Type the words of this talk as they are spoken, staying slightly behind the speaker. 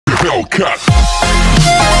Hellcat.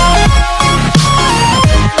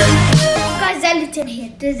 Guys, Alison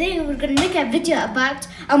here. Today we're gonna make a video about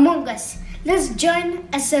Among Us. Let's join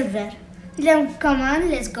a server. Come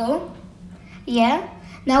on, let's go. Yeah.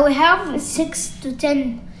 Now we have 6 to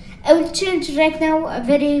 10. I will change right now a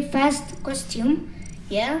very fast costume.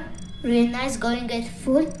 Yeah. Really nice, going at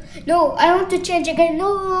full. No, I want to change again.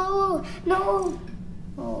 No.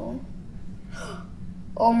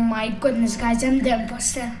 Oh my goodness, guys, I'm the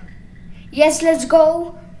imposter. Yes, let's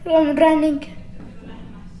go. I'm running.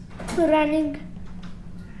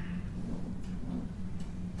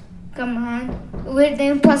 Come on, we're the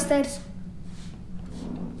imposters.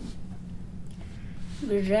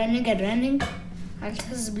 We're running and running.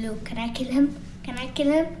 Alta's blue. Can I kill him? Can I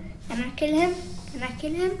kill him?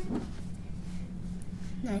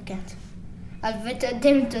 No, I can't. I'll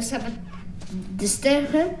attempt to disturb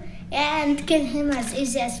him and kill him as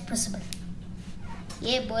easy as possible.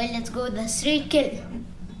 Yeah, boy, let's go. The 3 kill.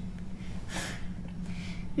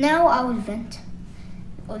 Now I will vent.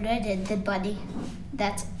 Already a dead body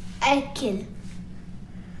that I kill.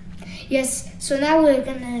 Yes, so now we're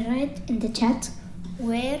gonna write in the chat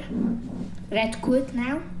where. Write quick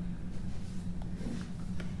now.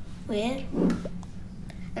 Where?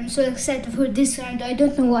 I'm so excited for this round. I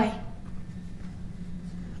don't know why.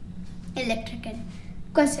 Electrical.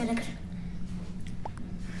 Of course, electrical.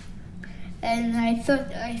 And I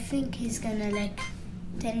think he's gonna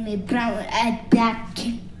tell me brown add black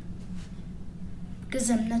kill. Because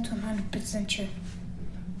I'm not 100% sure.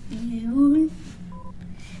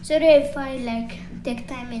 Sorry if I take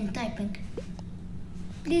time in typing.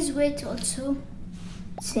 Please wait also.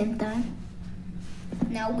 Same time.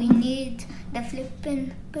 Now we need the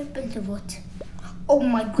flipping purple to vote. Oh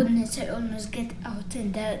my goodness, I almost get out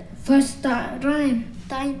in the first time.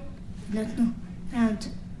 No, round.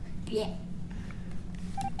 Yeah.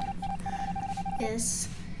 Yes.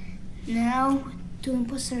 Now 2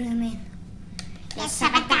 imposters remain. Let's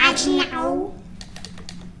sabotage now.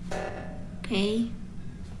 Okay.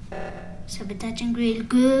 Sabotaging real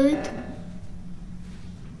good.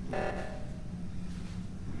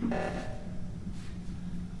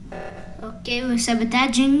 Okay, we're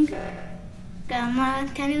sabotaging. Come on,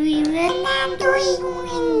 can we win? And I'm doing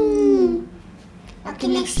win. Okay,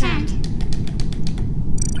 next round.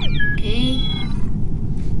 Okay.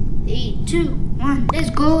 3, 2, 1. Let's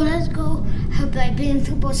go. Hope I be the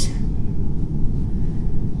imposter.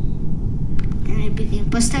 Can I be the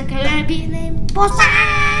imposter?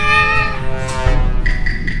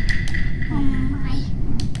 Oh my.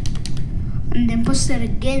 I'm the imposter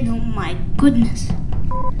again. Oh my goodness.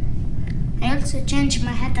 I also changed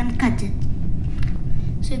my hat and cut it,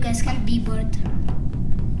 so you guys can't be bored.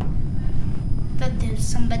 But there's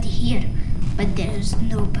somebody here, but there's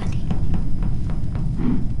nobody.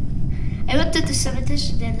 I wanted to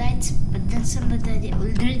sabotage the lights, but then somebody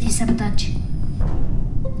already sabotaged.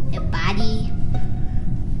 Hey buddy,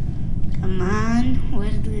 come on, where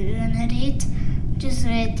do we gonna rate? Just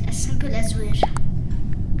write as simple as where.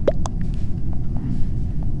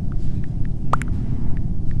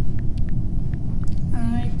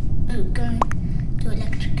 Going to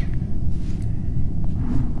electric.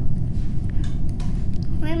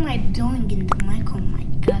 Why am I blowing in the mic? Oh my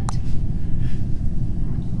god.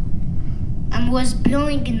 I was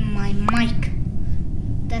blowing in my mic.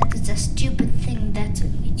 That is a stupid thing that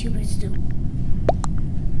YouTubers do.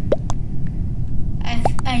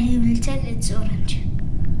 I will tell it's orange.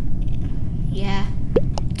 Yeah.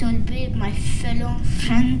 It will be my fellow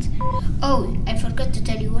friend. Oh, I forgot to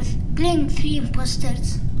tell you, was playing 3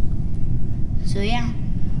 imposters. So yeah,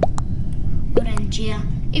 orange, yeah.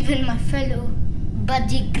 Even my fellow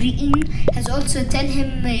buddy Green has also tell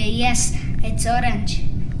him yes, it's orange.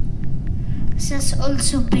 Says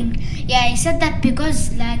also pink. Yeah, he said that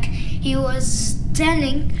because he was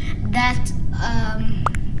telling that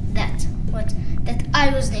that I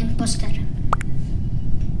was the imposter.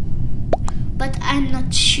 But I'm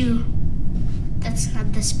not sure. That's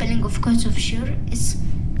not the spelling, of course, of sure. It's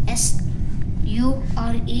S-U-R-E.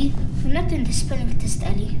 I'm not in the spelling test,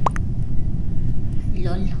 Ali.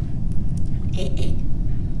 Lol.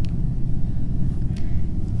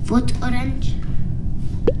 Vote orange.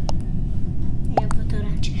 Yeah, vote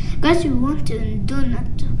orange. Guys, you want to do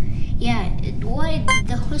not to. Yeah, why did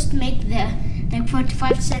the host make the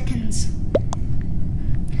 45 seconds?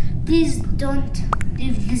 Please don't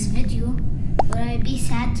leave this video or I'll be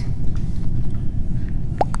sad.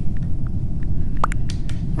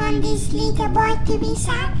 Want this little boy to be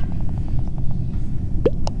sad?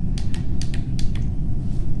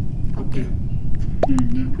 Okay.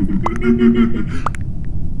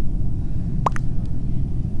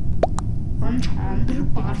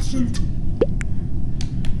 100%.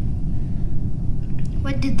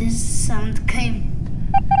 What did this sound came?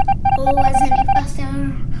 Oh, was an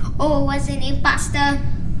imposter. Oh, was an imposter.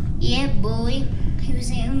 Yeah, boy. He was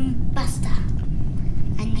an imposter.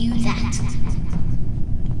 I knew that.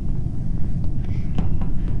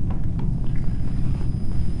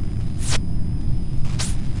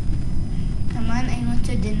 Come on, I want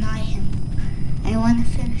to deny him. I want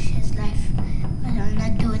to finish his life. But I'll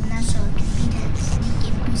not do it now so I can be the sneaky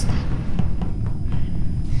imposter.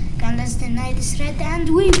 Come, let's deny this red and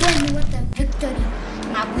we win with a victory.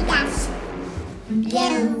 AmongUS.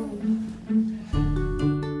 Blue.